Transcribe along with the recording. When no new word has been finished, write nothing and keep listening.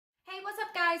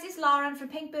guys, it's Lauren from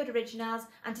Pinkbird Originals,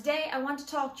 and today I want to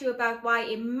talk to you about why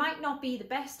it might not be the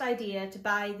best idea to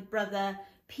buy the Brother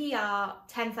PR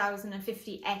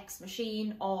 10050X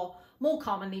machine, or more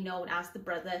commonly known as the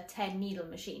Brother 10 needle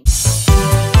machine.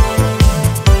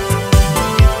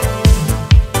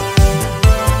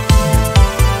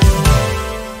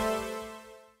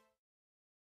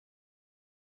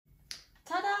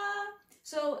 Ta-da!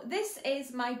 So this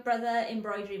is my Brother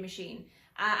embroidery machine.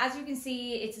 As you can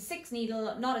see, it's a 6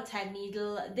 needle, not a 10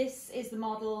 needle. This is the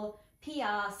model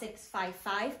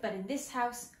PR655, but in this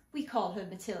house we call her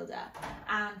Matilda.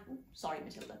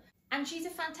 And she's a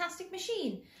fantastic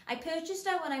machine. I purchased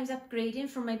her when I was upgrading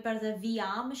from my Brother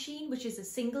VR machine, which is a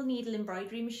single needle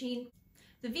embroidery machine.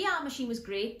 The VR machine was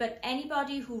great, but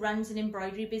anybody who runs an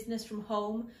embroidery business from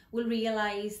home will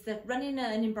realise that running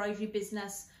an embroidery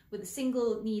business with a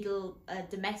single needle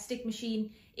domestic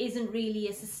machine isn't really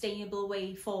a sustainable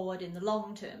way forward in the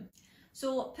long term.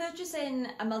 So purchasing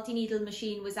a multi-needle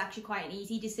machine was actually quite an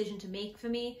easy decision to make for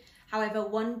me. However,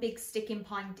 one big sticking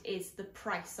point is the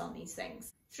price on these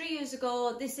things. 3 years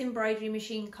ago, this embroidery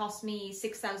machine cost me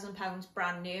 £6,000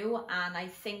 brand new, and I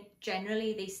think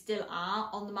generally they still are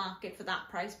on the market for that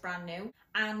price brand new.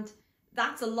 And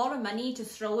that's a lot of money to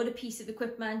throw at a piece of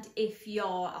equipment if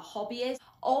you're a hobbyist,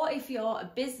 or if you're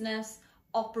a business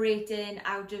operating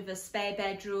out of a spare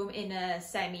bedroom in a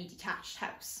semi-detached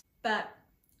house. But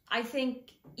I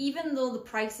think even though the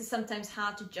price is sometimes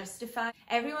hard to justify,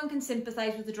 everyone can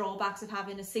sympathise with the drawbacks of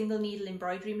having a single needle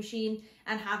embroidery machine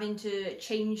and having to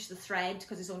change the thread,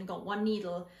 because it's only got one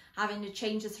needle, having to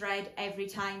change the thread every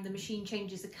time the machine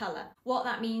changes the colour. What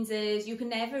that means is you can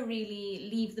never really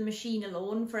leave the machine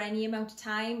alone for any amount of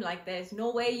time. Like, there's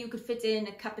no way you could fit in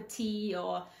a cup of tea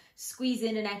or squeeze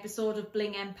in an episode of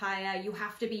Bling Empire. You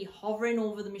have to be hovering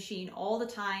over the machine all the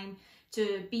time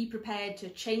to be prepared to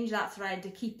change that thread to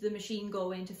keep the machine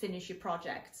going to finish your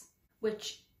projects.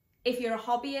 Which, if you're a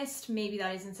hobbyist, maybe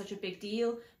that isn't such a big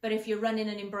deal, but if you're running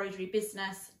an embroidery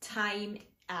business, timekeeping,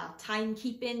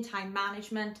 time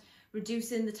management,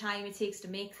 reducing the time it takes to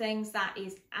make things, that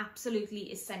is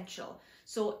absolutely essential.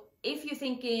 So if you're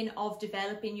thinking of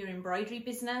developing your embroidery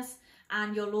business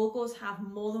and your logos have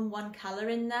more than one colour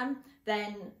in them,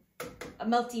 then a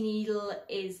multi-needle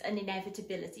is an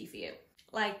inevitability for you.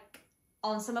 Like,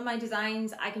 on some of my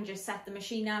designs, I can just set the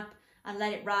machine up and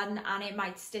let it run, and it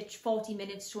might stitch 40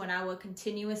 minutes to an hour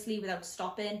continuously without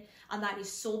stopping. And that is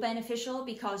so beneficial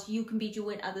because you can be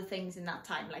doing other things in that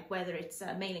time, like whether it's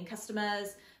mailing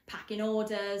customers, packing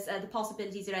orders, the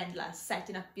possibilities are endless,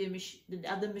 setting up your the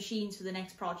other machines for the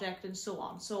next project and so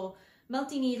on. So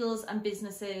multi-needles and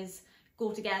businesses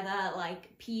go together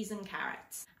like peas and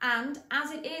carrots. And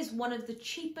as it is one of the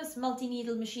cheapest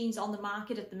multi-needle machines on the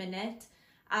market at the minute,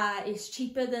 it's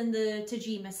cheaper than the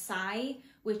Tajima Sai,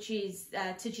 which is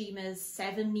Tajima's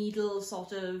 7 needle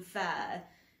sort of,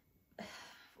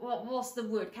 what's the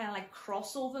word, kind of like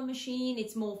crossover machine.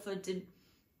 It's more for,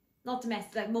 not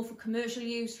domestic, like more for commercial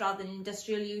use rather than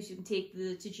industrial use. You can take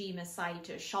the Tajima Sai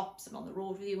to shops and on the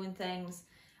road with you and things.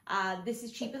 This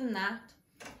is cheaper than that.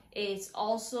 It's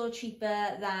also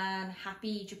cheaper than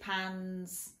Happy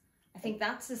Japan's, I think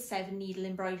that's a 7 needle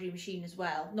embroidery machine as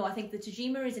well. No, I think the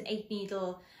Tajima is an 8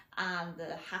 needle and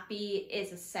the Happy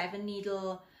is a 7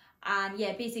 needle. And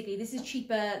yeah, basically this is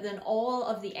cheaper than all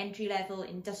of the entry-level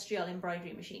industrial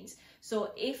embroidery machines.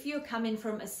 So if you're coming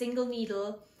from a single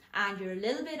needle and you're a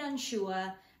little bit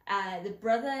unsure, the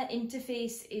Brother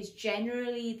interface is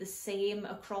generally the same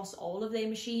across all of their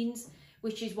machines,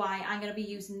 which is why I'm going to be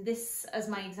using this as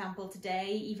my example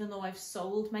today, even though I've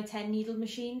sold my 10 needle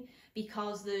machine,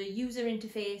 because the user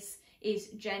interface is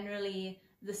generally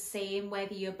the same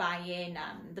whether you're buying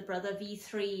the Brother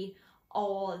V3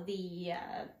 or the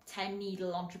 10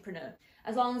 needle Entrepreneur.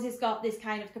 As long as it's got this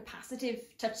kind of capacitive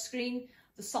touchscreen,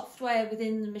 the software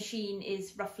within the machine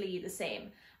is roughly the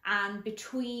same. And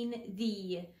between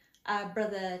the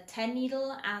Brother 10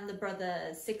 needle and the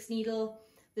Brother 6 needle,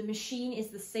 the machine is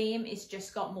the same, it's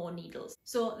just got more needles.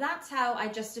 So that's how I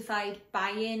justified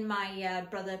buying my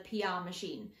Brother PR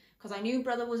machine, because I knew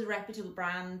Brother was a reputable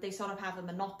brand. They sort of have a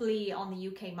monopoly on the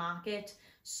UK market.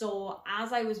 So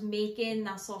as I was making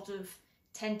that sort of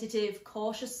tentative,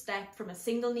 cautious step from a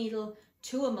single needle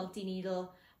to a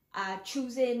multi-needle,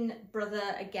 choosing Brother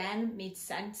again made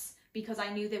sense, because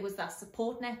I knew there was that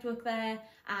support network there,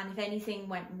 and if anything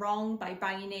went wrong by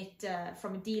buying it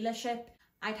from a dealership,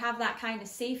 I'd have that kind of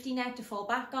safety net to fall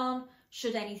back on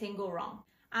should anything go wrong.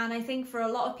 And I think for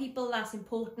a lot of people that's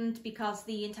important, because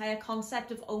the entire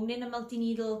concept of owning a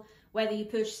multi-needle, whether you're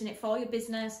purchasing it for your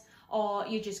business or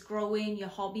you're just growing your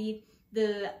hobby,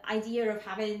 the idea of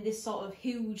having this sort of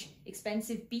huge,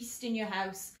 expensive beast in your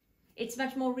house, it's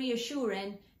much more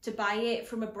reassuring to buy it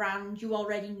from a brand you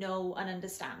already know and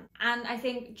understand. And I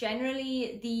think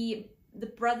generally the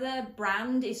Brother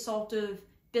brand is sort of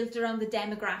built around the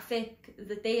demographic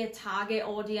that their target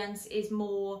audience is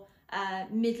more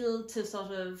middle to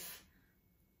sort of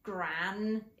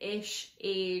gran-ish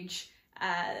age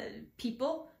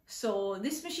people. So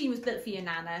this machine was built for your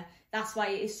nana. That's why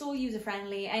it is so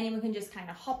user-friendly. Anyone can just kind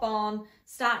of hop on,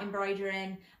 start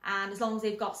embroidering, and as long as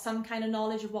they've got some kind of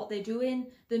knowledge of what they're doing,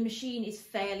 the machine is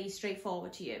fairly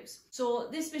straightforward to use. So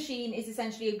this machine is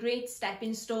essentially a great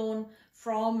stepping stone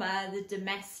from the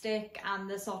domestic and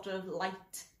the sort of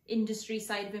light industry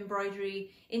side of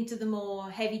embroidery into the more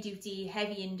heavy-duty,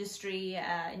 heavy industry,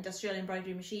 industrial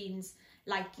embroidery machines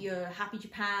like your Happy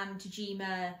Japan,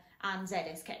 Tajima, and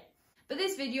ZSK. But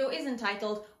this video is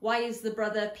entitled, Why is the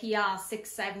Brother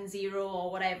PR670 or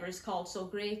whatever it's called so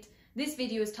great? This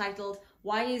video is titled,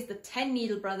 Why is the 10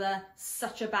 needle Brother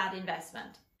such a bad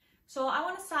investment? So I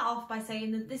want to start off by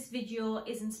saying that this video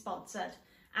isn't sponsored.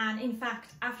 And in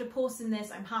fact, after posting this,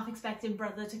 I'm half expecting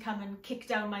Brother to come and kick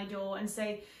down my door and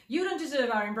say, you don't deserve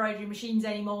our embroidery machines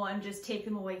anymore, and just take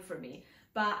them away from me.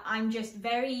 But I'm just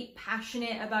very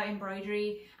passionate about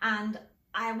embroidery, and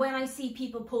when I see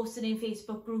people posting in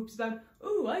Facebook groups about,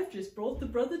 oh, I've just brought the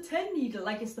Brother 10 needle,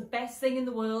 like it's the best thing in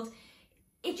the world,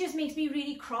 it just makes me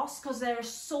really cross, because there are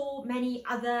so many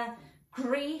other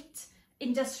great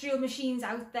industrial machines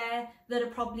out there that are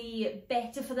probably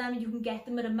better for them, and you can get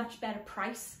them at a much better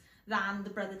price than the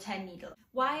Brother 10 needle.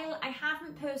 While I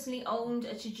haven't personally owned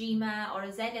a Tajima or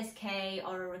a ZSK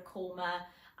or a Ricoma,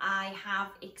 I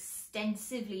have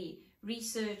extensively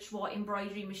researched what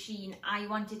embroidery machine I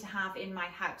wanted to have in my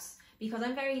house, because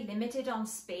I'm very limited on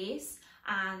space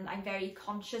and I'm very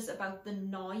conscious about the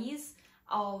noise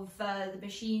of the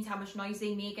machines, how much noise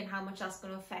they make and how much that's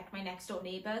going to affect my next door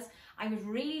neighbours. I was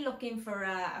really looking for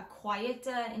a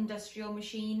quieter industrial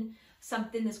machine,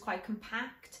 something that's quite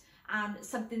compact and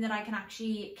something that I can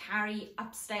actually carry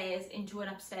upstairs into an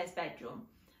upstairs bedroom.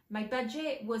 My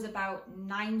budget was about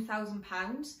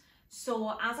 £9,000.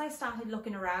 So as I started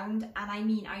looking around, and I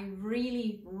mean, I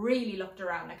really looked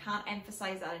around, I can't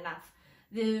emphasize that enough.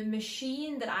 The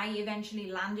machine that I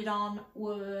eventually landed on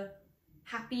were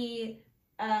Happy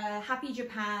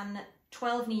Japan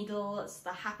 12 needles,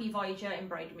 the Happy Voyager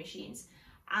embroidery machines.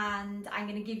 And I'm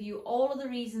going to give you all of the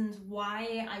reasons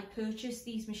why I purchased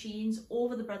these machines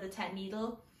over the Brother 10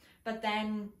 needle. But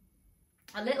then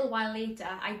a little while later,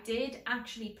 I did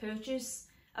actually purchase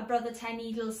a Brother 10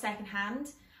 needle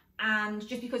secondhand. And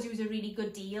just because it was a really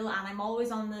good deal, and I'm always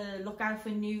on the lookout for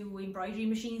new embroidery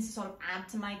machines to sort of add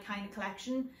to my kind of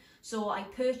collection. So I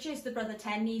purchased the Brother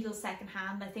 10 needle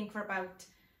secondhand, I think for about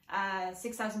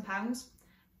 £6,000,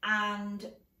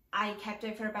 and I kept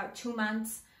it for about 2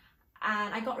 months,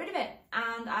 and I got rid of it,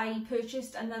 and I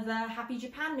purchased another Happy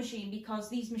Japan machine because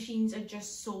these machines are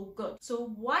just so good.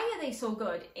 So why are they so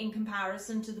good in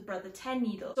comparison to the Brother 10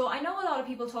 needle? So I know a lot of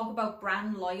people talk about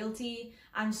brand loyalty,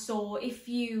 and so if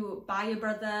you buy a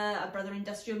Brother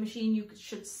industrial machine, you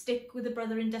should stick with the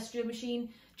Brother industrial machine,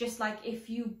 just like if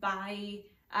you buy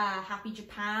Happy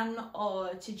Japan or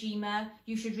Tajima,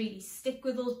 you should really stick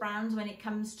with those brands when it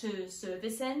comes to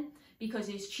servicing, because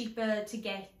it's cheaper to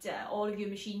get all of your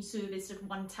machines serviced at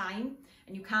one time,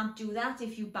 and you can't do that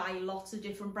if you buy lots of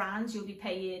different brands. You'll be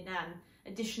paying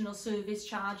additional service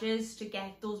charges to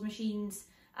get those machines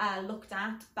looked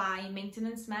at by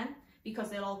maintenance men,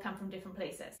 because they'll all come from different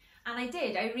places. And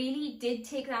I really did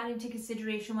take that into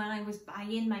consideration when I was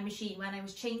buying my machine, when I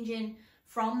was changing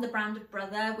from the brand of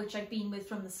Brother, which I've been with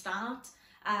from the start.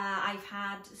 I've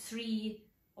had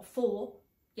four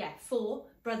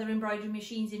Brother embroidery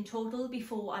machines in total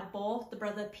before I bought the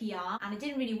Brother PR, and I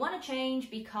didn't really want to change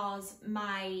because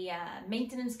my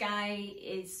maintenance guy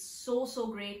is so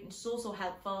great and so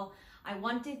helpful. I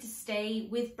wanted to stay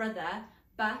with Brother,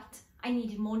 but I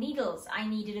needed more needles. I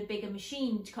needed a bigger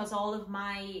machine because all of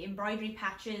my embroidery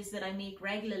patches that I make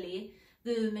regularly,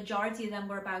 the majority of them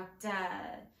were about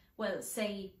well,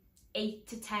 say 8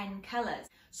 to 10 colours.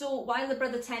 So while the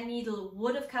Brother 10 needle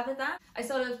would have covered that, I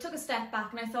sort of took a step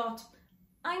back and I thought,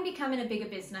 I'm becoming a bigger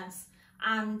business,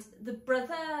 and the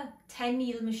Brother 10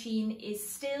 needle machine is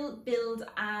still billed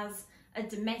as a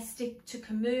domestic to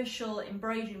commercial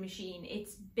embroidery machine.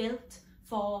 It's built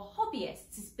for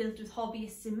hobbyists, it's built with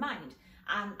hobbyists in mind,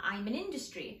 and I'm an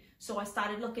industry, so I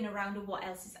started looking around at what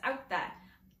else is out there,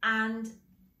 and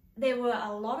there were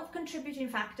a lot of contributing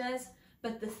factors.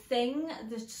 But the thing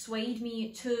that swayed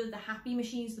me to the Happy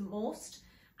machines the most,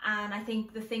 and I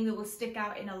think the thing that will stick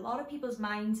out in a lot of people's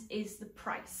minds, is the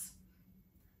price.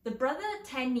 The Brother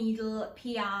 10 needle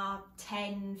PR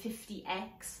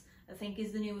 1050X, I think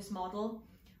is the newest model.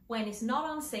 When it's not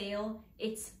on sale,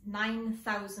 it's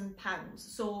 £9,000.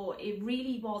 So it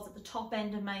really was at the top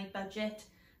end of my budget.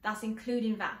 That's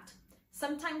including VAT.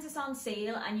 Sometimes it's on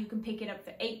sale and you can pick it up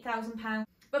for £8,000.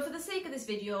 But for the sake of this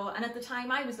video, and at the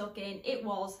time I was looking, it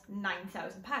was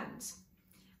 £9,000.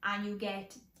 And you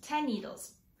get 10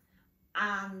 needles.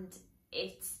 And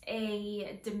it's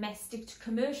a domestic to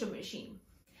commercial machine.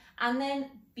 And then,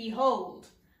 behold,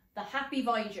 the Happy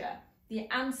Voyager, the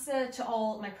answer to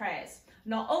all my prayers.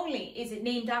 Not only is it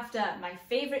named after my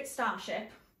favourite starship,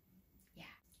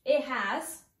 it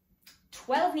has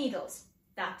 12 needles.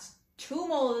 That's 2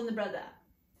 more than the Brother.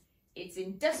 It's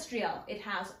industrial. It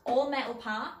has all metal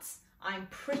parts. I'm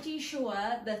pretty sure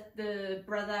that the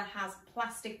Brother has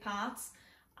plastic parts.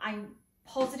 I'm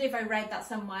positive I read that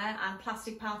somewhere, and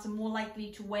plastic parts are more likely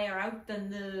to wear out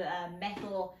than the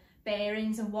metal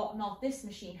bearings and whatnot this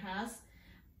machine has.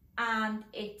 And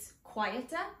it's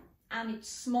quieter and it's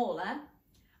smaller,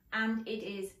 and it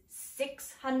is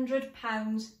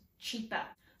 £600 cheaper.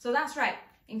 So that's right,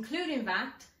 including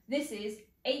VAT, this is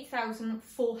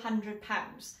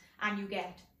 £8,400, and you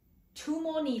get 2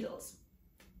 more needles.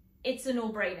 It's a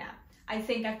no-brainer. I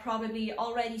think I've probably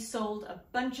already sold a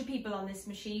bunch of people on this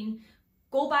machine.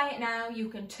 Go buy it now, you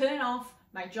can turn off,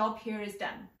 my job here is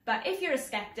done. But if you're a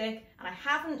skeptic and I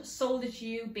haven't sold it to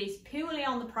you based purely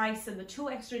on the price and the 2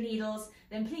 extra needles,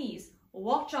 then please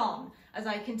watch on as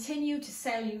I continue to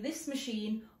sell you this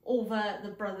machine over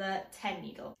the Brother 10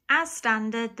 needle. As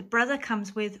standard, the Brother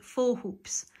comes with 4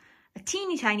 hoops. A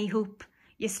teeny tiny hoop,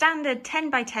 your standard 10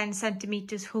 by 10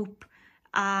 centimetres hoop,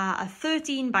 a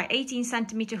 13 by 18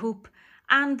 centimetre hoop,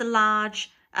 and the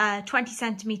large 20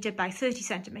 centimetre by 30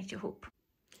 centimetre hoop.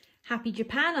 Happy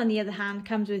Japan, on the other hand,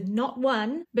 comes with not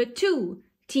 1, but 2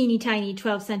 teeny tiny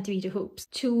 12 centimetre hoops,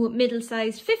 2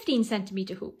 middle-sized 15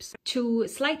 centimetre hoops, 2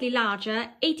 slightly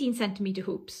larger 18 centimetre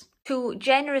hoops, 2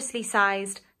 generously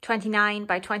sized 29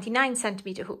 by 29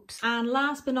 centimetre hoops. And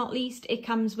last but not least, it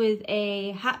comes with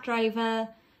a hat driver,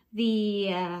 the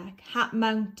hat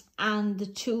mount, and the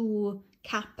 2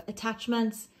 cap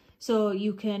attachments, so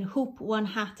you can hoop one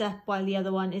hat up while the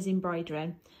other one is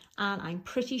embroidering. And I'm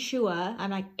pretty sure,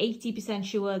 I'm like 80%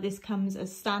 sure this comes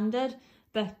as standard,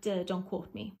 but don't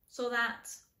quote me. So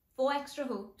that's 4 extra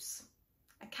hoops,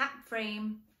 a cap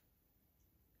frame,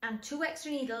 and 2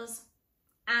 extra needles,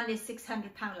 and is £600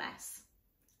 less.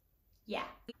 Yeah.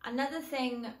 Another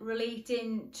thing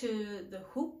relating to the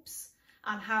hoops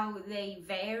and how they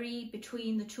vary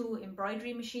between the 2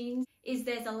 embroidery machines is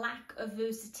there's a lack of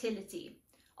versatility.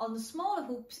 On the smaller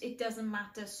hoops, it doesn't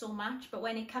matter so much, but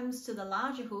when it comes to the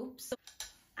larger hoops,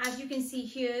 as you can see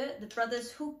here, the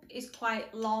Brother's hoop is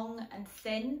quite long and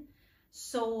thin.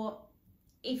 So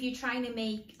if you're trying to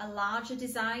make a larger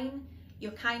design,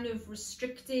 you're kind of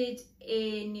restricted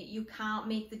in you can't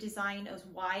make the design as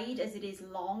wide as it is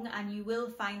long, and you will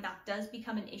find that does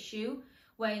become an issue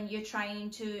when you're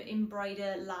trying to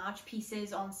embroider large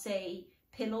pieces on, say,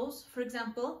 pillows, for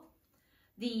example.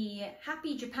 The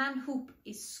Happy Japan hoop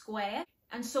is square,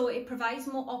 and so it provides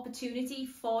more opportunity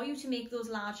for you to make those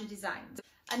larger designs.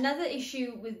 Another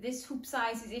issue with this hoop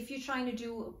size is if you're trying to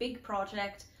do a big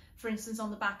project, for instance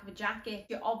on the back of a jacket,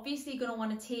 you're obviously going to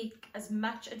want to take as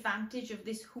much advantage of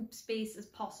this hoop space as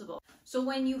possible. So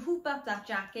when you hoop up that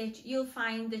jacket, you'll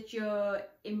find that your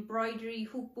embroidery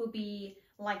hoop will be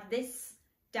like this,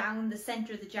 down the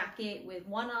centre of the jacket, with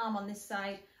one arm on this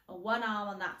side and one arm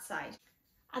on that side.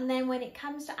 And then when it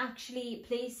comes to actually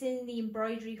placing the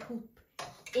embroidery hoop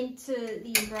into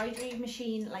the embroidery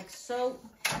machine, like so,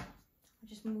 I'll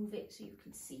just move it so you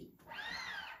can see.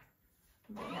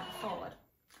 Bring that forward.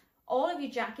 All of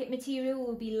your jacket material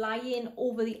will be lying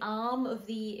over the arm of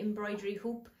the embroidery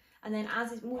hoop, and then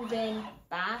as it's moving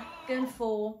back and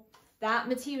forth, that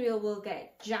material will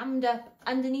get jammed up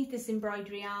underneath this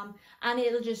embroidery arm, and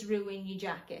it'll just ruin your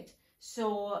jacket.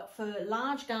 So for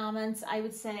large garments, I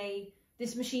would say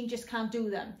this machine just can't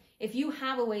do them. If you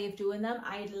have a way of doing them,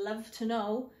 I'd love to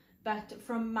know, but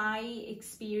from my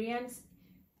experience,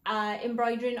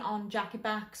 embroidering on jacket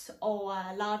backs or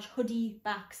large hoodie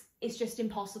backs is just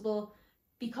impossible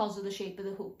because of the shape of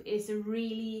the hoop. It's a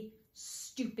really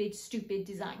stupid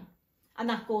design. And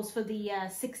that goes for the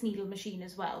 6 needle machine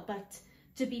as well. But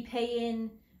to be paying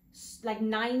like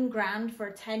 9 grand for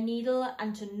a 10 needle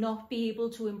and to not be able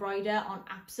to embroider on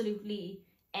absolutely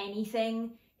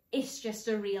anything, it's just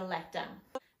a real letdown.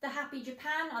 The Happy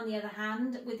Japan, on the other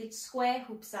hand, with its square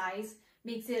hoop size,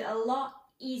 makes it a lot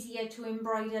easier to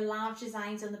embroider large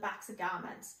designs on the backs of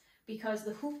garments, because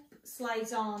the hoop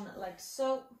slides on like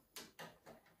so,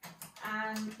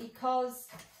 and because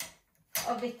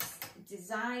of its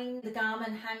design, the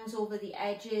garment hangs over the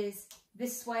edges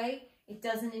this way. It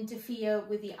doesn't interfere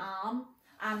with the arm,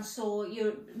 and so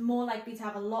you're more likely to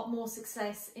have a lot more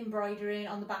success embroidering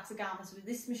on the backs of garments with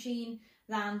this machine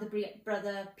than the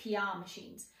Brother PR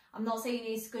machines. I'm not saying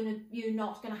you're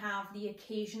not gonna have the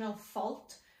occasional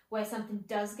fault where something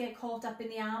does get caught up in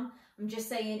the arm. I'm just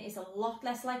saying it's a lot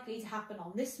less likely to happen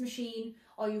on this machine,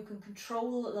 or you can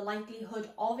control the likelihood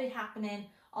of it happening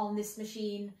on this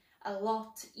machine a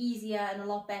lot easier and a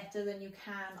lot better than you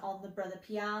can on the Brother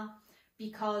PR,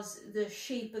 because the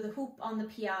shape of the hoop on the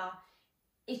PR,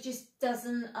 it just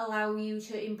doesn't allow you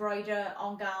to embroider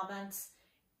on garments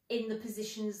in the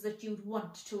positions that you'd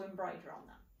want to embroider on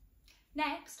them.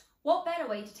 Next, what better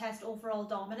way to test overall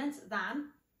dominance than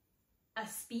a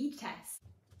speed test?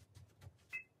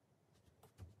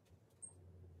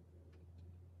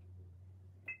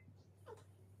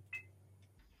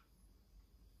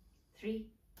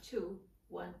 Three, two,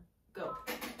 one, go.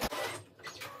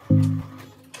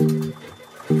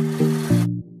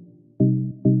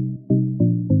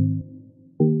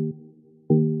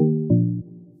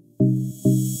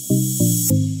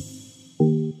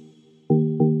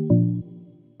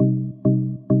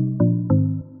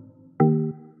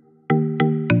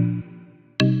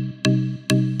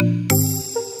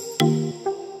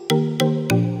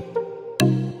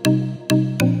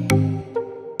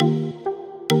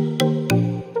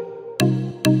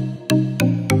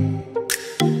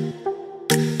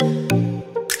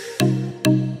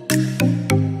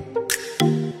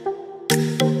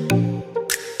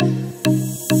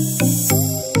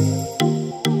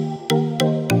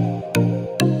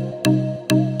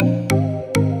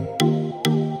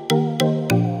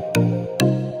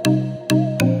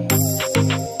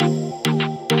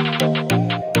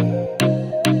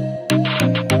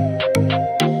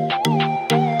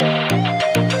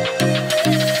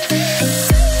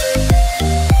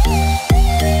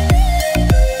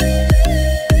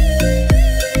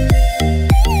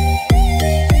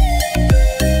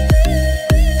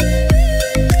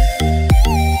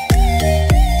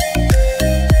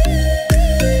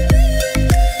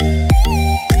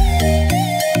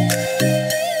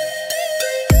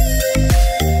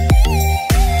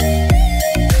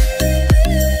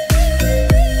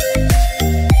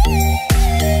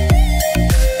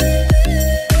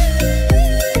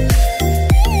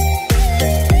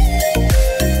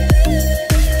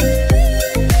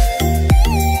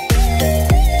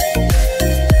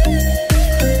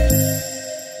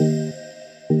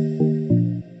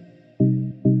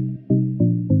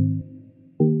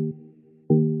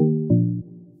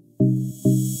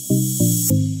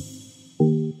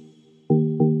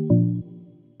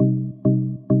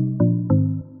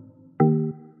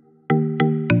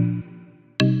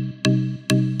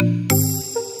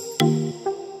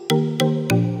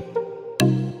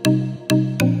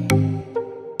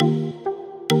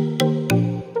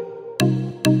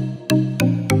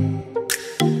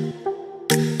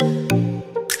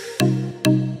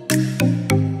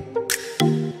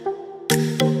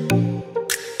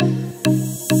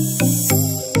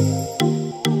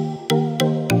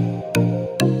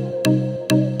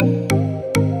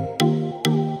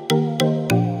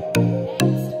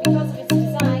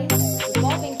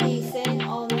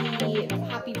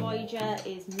 Voyager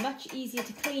is much easier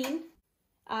to clean.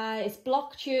 It's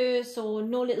blocked here, so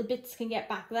no little bits can get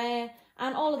back there,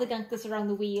 and all of the gunk that's around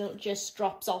the wheel just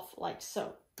drops off like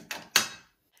so.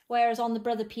 Whereas on the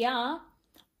Brother PR,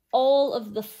 all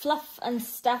of the fluff and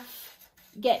stuff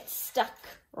gets stuck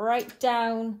right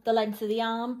down the length of the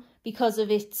arm because of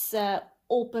its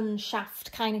open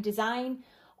shaft kind of design.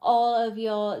 All of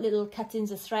your little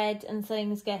cuttings of thread and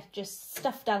things get just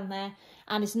stuffed down there,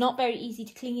 and it's not very easy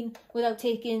to clean without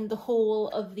taking the whole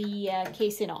of the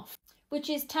casing off, which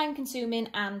is time consuming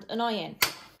and annoying.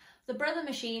 The Brother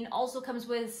machine also comes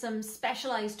with some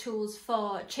specialised tools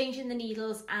for changing the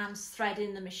needles and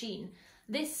threading the machine.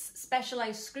 This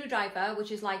specialised screwdriver,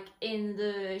 which is like in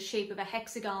the shape of a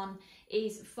hexagon,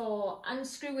 is for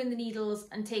unscrewing the needles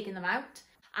and taking them out.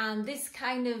 And this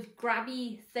kind of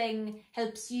grabby thing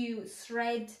helps you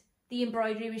thread the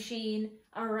embroidery machine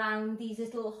around these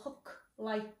little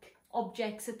hook-like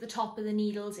objects at the top of the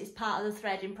needles. Is part of the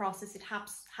threading process. It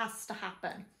has to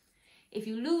happen. If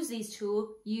you lose these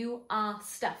two, you are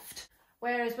stuffed.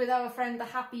 Whereas with our friend the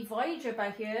Happy Voyager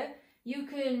by here, you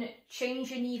can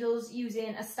change your needles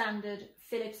using a standard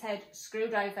Phillips head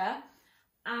screwdriver,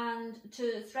 and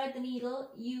to thread the needle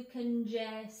you can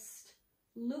just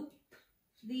loop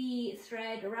the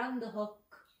thread around the hook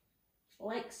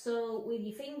like so with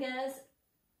your fingers,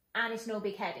 and it's no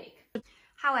big headache.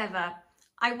 However,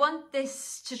 I want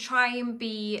this to try and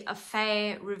be a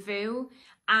fair review,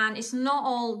 and it's not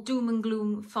all doom and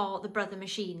gloom for the Brother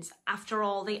machines. After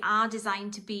all, they are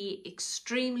designed to be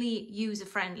extremely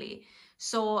user-friendly.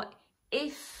 So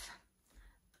if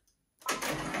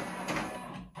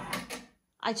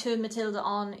I turn Matilda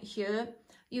on here,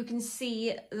 you can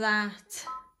see that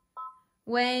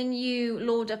when you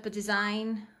load up a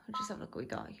design, I'll just have a look what we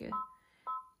got here.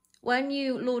 When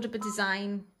you load up a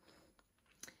design,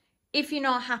 if you're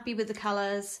not happy with the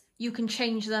colours, you can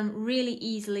change them really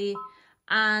easily,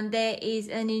 and there is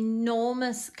an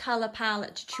enormous colour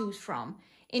palette to choose from.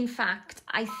 In fact,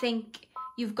 I think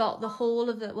you've got the whole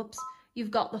of the,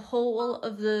 you've got the whole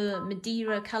of the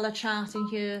Madeira colour chart in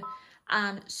here,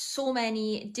 and so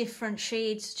many different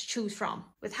shades to choose from.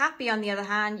 With Happy, on the other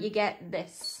hand, you get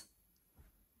this.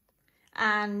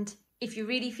 And if you're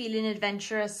really feeling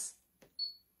adventurous,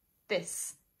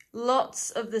 this.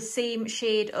 Lots of the same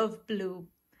shade of blue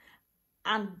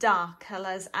and dark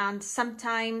colours, and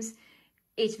sometimes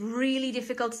it's really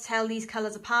difficult to tell these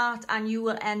colours apart, and you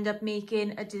will end up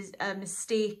making a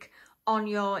mistake on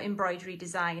your embroidery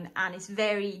design, and it's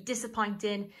very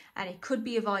disappointing, and it could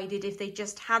be avoided if they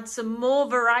just had some more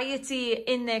variety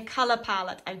in their colour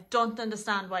palette. I don't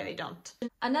understand why they don't.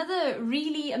 Another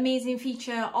really amazing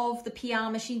feature of the PR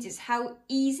machines is how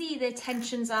easy their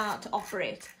tensions are to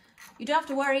operate. You don't have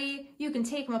to worry, you can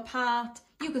take them apart,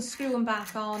 you can screw them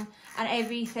back on, and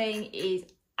everything is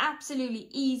absolutely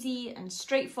easy and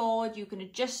straightforward. You can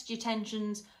adjust your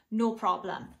tensions, no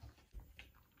problem.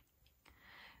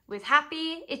 With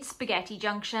Happy, it's spaghetti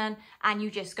junction, and you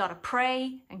just gotta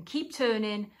pray and keep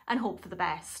turning and hope for the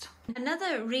best.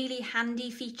 Another really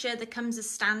handy feature that comes as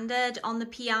standard on the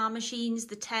PR machines,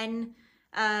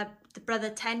 the Brother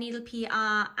 10 needle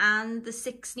PR and the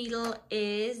 6 needle,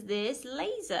 is this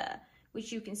laser,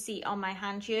 which you can see on my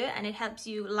hand here, and it helps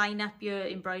you line up your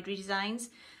embroidery designs.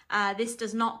 This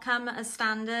does not come as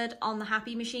standard on the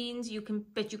Happy machines,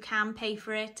 but you can pay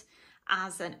for it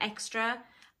as an extra.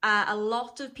 A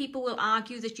lot of people will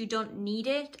argue that you don't need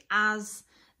it, as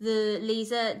the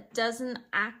laser doesn't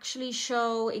actually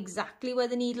show exactly where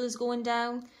the needle is going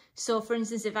down. So for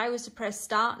instance, if I was to press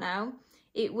start now,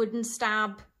 it wouldn't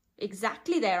stab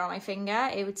exactly there on my finger,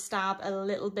 it would stab a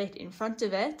little bit in front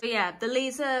of it. But yeah, the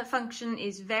laser function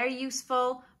is very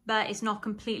useful, but it's not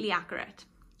completely accurate.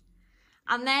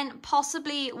 And then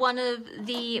possibly one of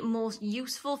the most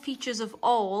useful features of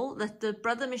all that the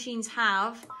Brother machines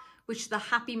have, which the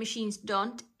Happy machines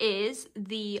don't, is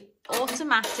the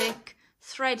automatic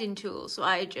threading tool. So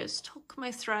I just hook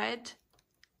my thread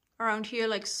around here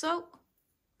like so.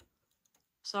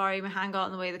 Sorry, my hand got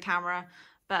in the way of the camera.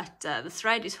 But the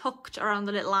thread is hooked around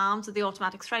the little arms of the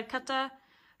automatic thread cutter.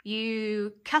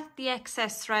 You cut the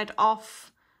excess thread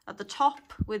off at the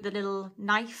top with the little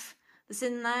knife that's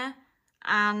in there,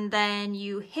 and then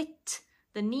you hit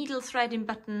the needle threading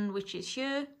button, which is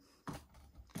here,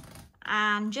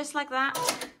 and just like that,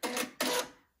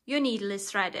 your needle is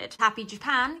threaded. Happy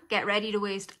Japan, get ready to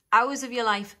waste hours of your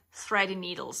life threading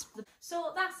needles.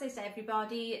 So that's it,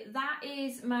 everybody. That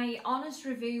is my honest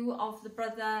review of the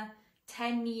Brother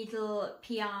 10 needle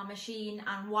PR machine,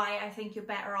 and why I think you're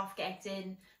better off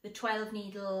getting the 12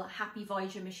 needle Happy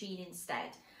Voyager machine instead.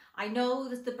 I know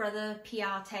that the Brother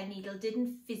PR 10 needle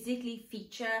didn't physically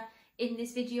feature in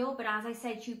this video, but as I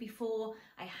said to you before,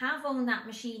 I have owned that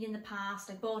machine in the past.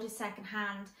 I bought it second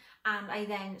hand and I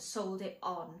then sold it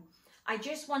on. I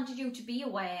just wanted you to be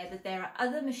aware that there are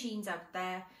other machines out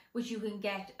there which you can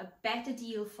get a better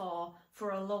deal for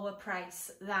a lower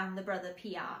price than the Brother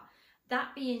PR.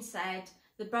 That being said,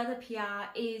 the Brother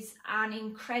PR is an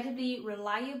incredibly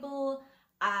reliable,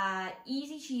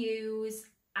 easy to use,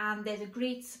 and there's a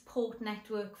great support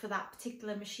network for that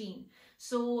particular machine.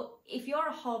 So if you're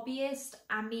a hobbyist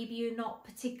and maybe you're not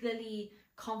particularly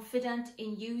confident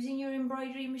in using your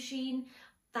embroidery machine,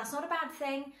 that's not a bad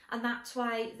thing, and that's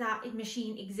why that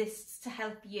machine exists to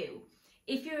help you.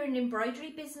 If you're an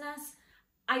embroidery business,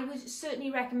 I would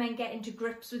certainly recommend getting to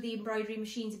grips with the embroidery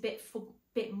machines a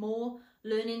bit more,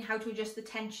 learning how to adjust the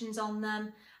tensions on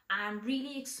them, and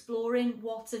really exploring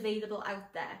what's available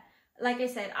out there. Like I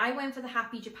said, I went for the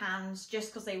Happy Japans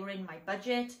just because they were in my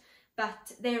budget,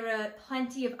 but there are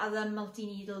plenty of other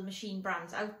multi-needle machine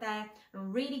brands out there,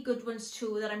 and really good ones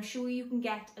too, that I'm sure you can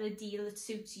get at a deal that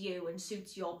suits you and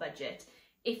suits your budget,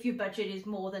 if your budget is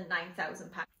more than £9,000.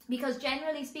 Because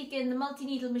generally speaking, the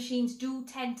multi-needle machines do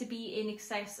tend to be in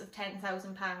excess of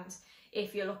 £10,000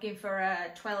 if you're looking for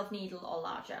a 12 needle or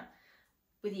larger,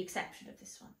 with the exception of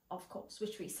this one, of course,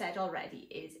 which we said already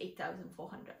is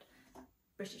 8,400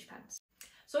 British pounds.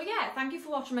 So yeah, thank you for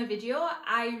watching my video.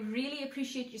 I really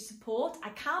appreciate your support.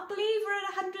 I can't believe we're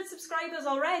at 100 subscribers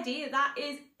already. That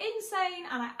is insane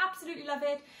and I absolutely love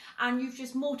it. And you've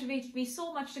just motivated me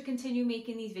so much to continue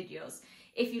making these videos.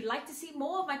 If you'd like to see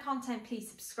more of my content,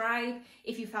 please subscribe.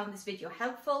 If you found this video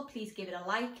helpful, please give it a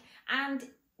like and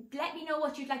let me know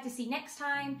what you'd like to see next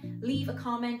time. Leave a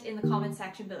comment in the comment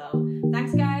section below.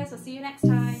 Thanks guys, I'll see you next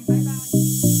time.